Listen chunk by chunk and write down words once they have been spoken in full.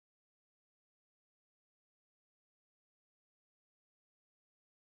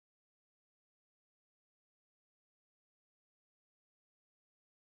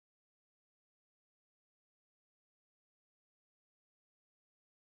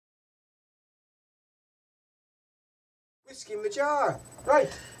Whiskey in the jar. Right.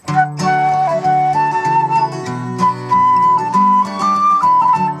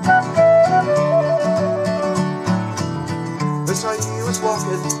 As I was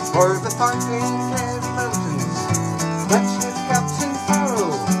walking o'er the farming mountains, met with Captain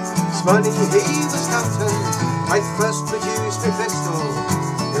Farrell. Money he was counting. I first produced my pistol.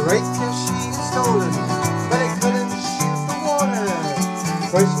 The right that she had stolen, but I couldn't shoot the water.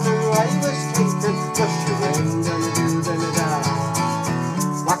 Prisoner I was taken, rush around and da.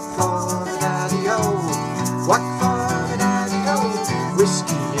 Whack for the daddy-o, whack for the daddy-o,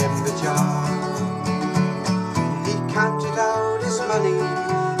 whiskey in the jar. He counted out his money,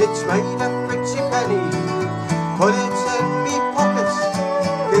 it's made a pretty penny, put it in me pocket,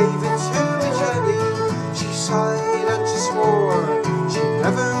 gave it to me Jenny. She sighed and she swore she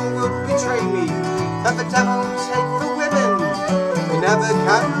never would betray me. Let the devil take the women, they never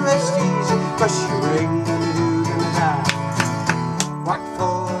can rest easy. Cause she ring and da. Whack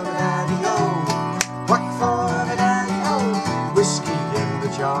for the daddy-o, whack for the daddy-o, whiskey in the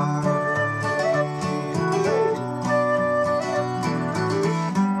jar.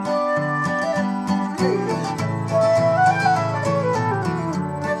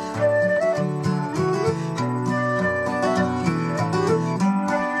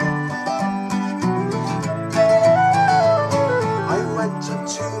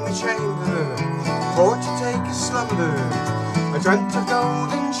 For to take a slumber, I dreamt of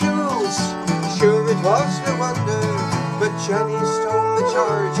golden jewels. Sure it was no wonder, but Jenny stole the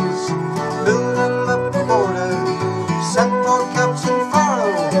charges, filled them up the border, sent for Captain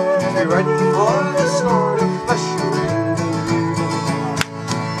Farrell to be ready for the slaughter.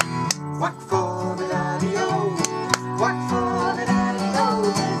 Whack for the daddy-o, whack for the daddy-o,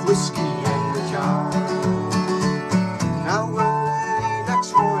 whiskey in the jar. Now early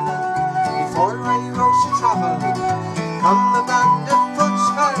next morning, before I rose to travel, come the band of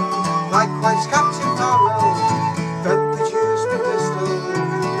footmen, likewise Captain Farrell. Then produced my pistol,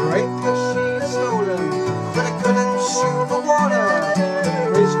 the rapier she had stolen, but I couldn't shoot the water. The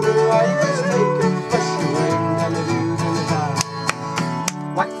prisoner I was taken, push away, da-da-doo-da-da-da.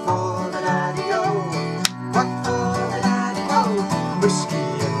 Whack for the daddy-o, whack for the daddy-o, whiskey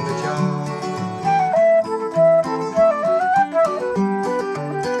in the jar.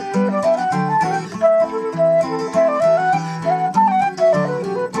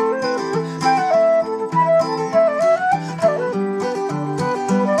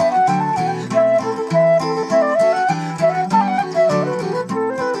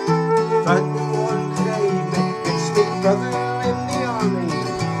 Brother in the army,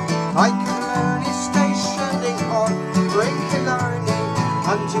 I can learn his stationing on Drunken Nights.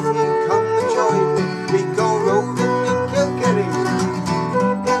 And if you come and join me, we go roving in Kilkenny.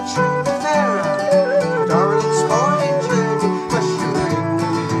 They'll treat the fairer, darling sporting journey. Push your ring,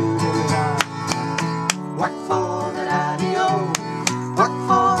 whack for the daddy-o, whack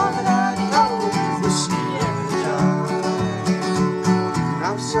for the daddy-o, whiskey in the jar.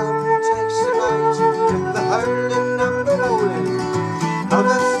 Now some takes the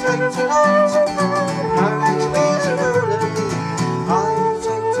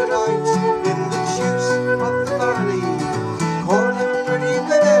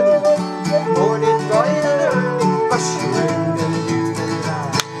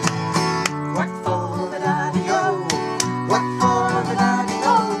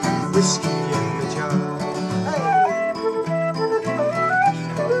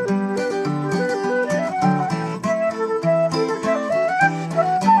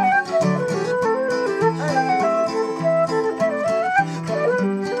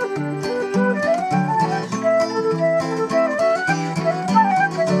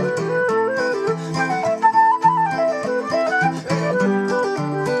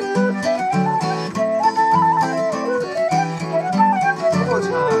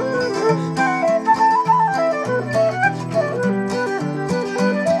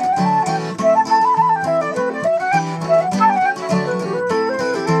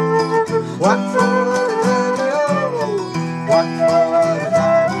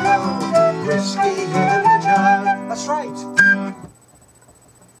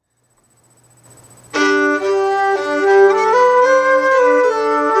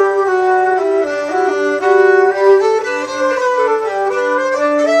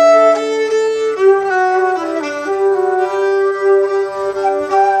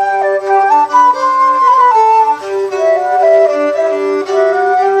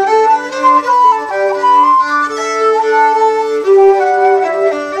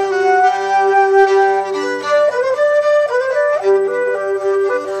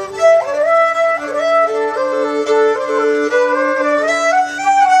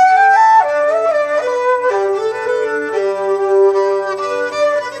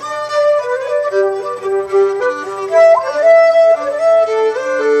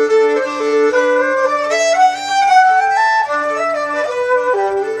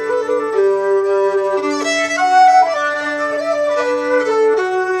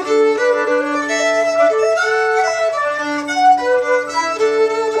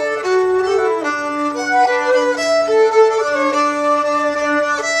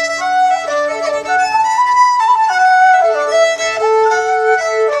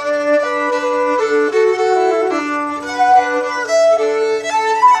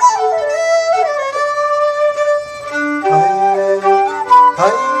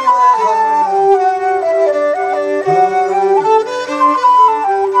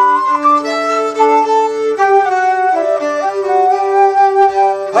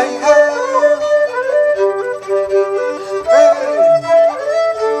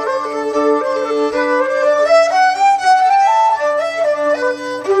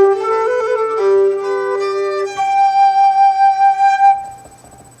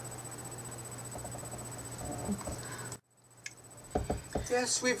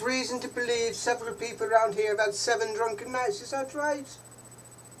Yes, we've reason to believe several people around here have had 7 drunken nights. Is that right?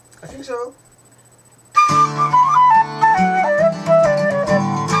 I think so.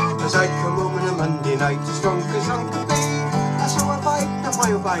 As I come home on a Monday night, as drunk could be, I saw a bike, now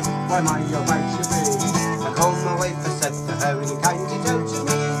why oh bike, why my your bike should be. I called my wife, I said to her, and he kindly told to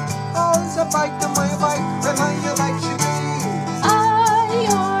me, oh, it's a bike, now why oh bike, why my your bike should be.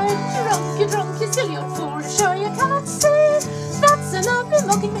 You're drunk, you silly old fool, sure you cannot see. That's a lovely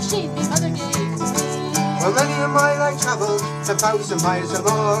milking machine my mother gave to me. Well, many a mile I travelled, 1,000 miles or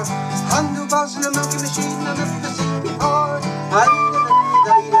more. Handlebars in a milking machine I've never seen before.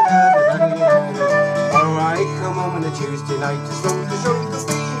 Oh, I come home on a Tuesday night, as drunk could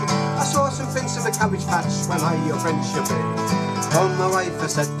be. I saw some prints of a cabbage patch, when I your friend should be. Called my wife, I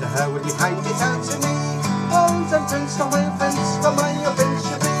said to her, will you kindly tell to me, all them prints of my friends, when I your friend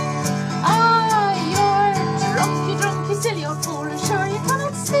should be. You're drunk, you silly old fool, sure you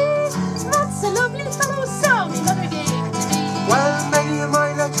cannot see. That's a lovely fellow song my mother gave to me. Well, many a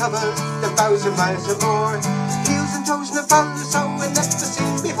mile I travelled, 1,000 miles or more. Heels and toes and a pound or so I never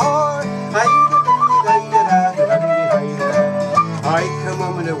seen before. I come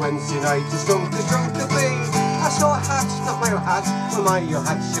home on a Wednesday night, as drunk could be. I saw a hat, not my hat, where my your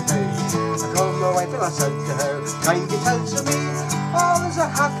hat should be. I called my wife and I said to her, kindly tell to me, oh, there's a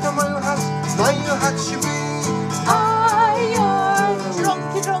hat, not my your hat should be. You're drunk,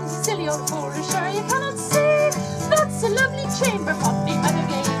 you silly old fool, sure you cannot see. That's a lovely chamber pot me mother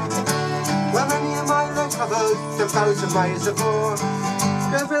gave to me. Well, many a mile I travelled, 1,000 miles or more.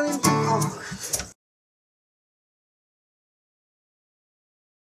 They're brilliant, oh.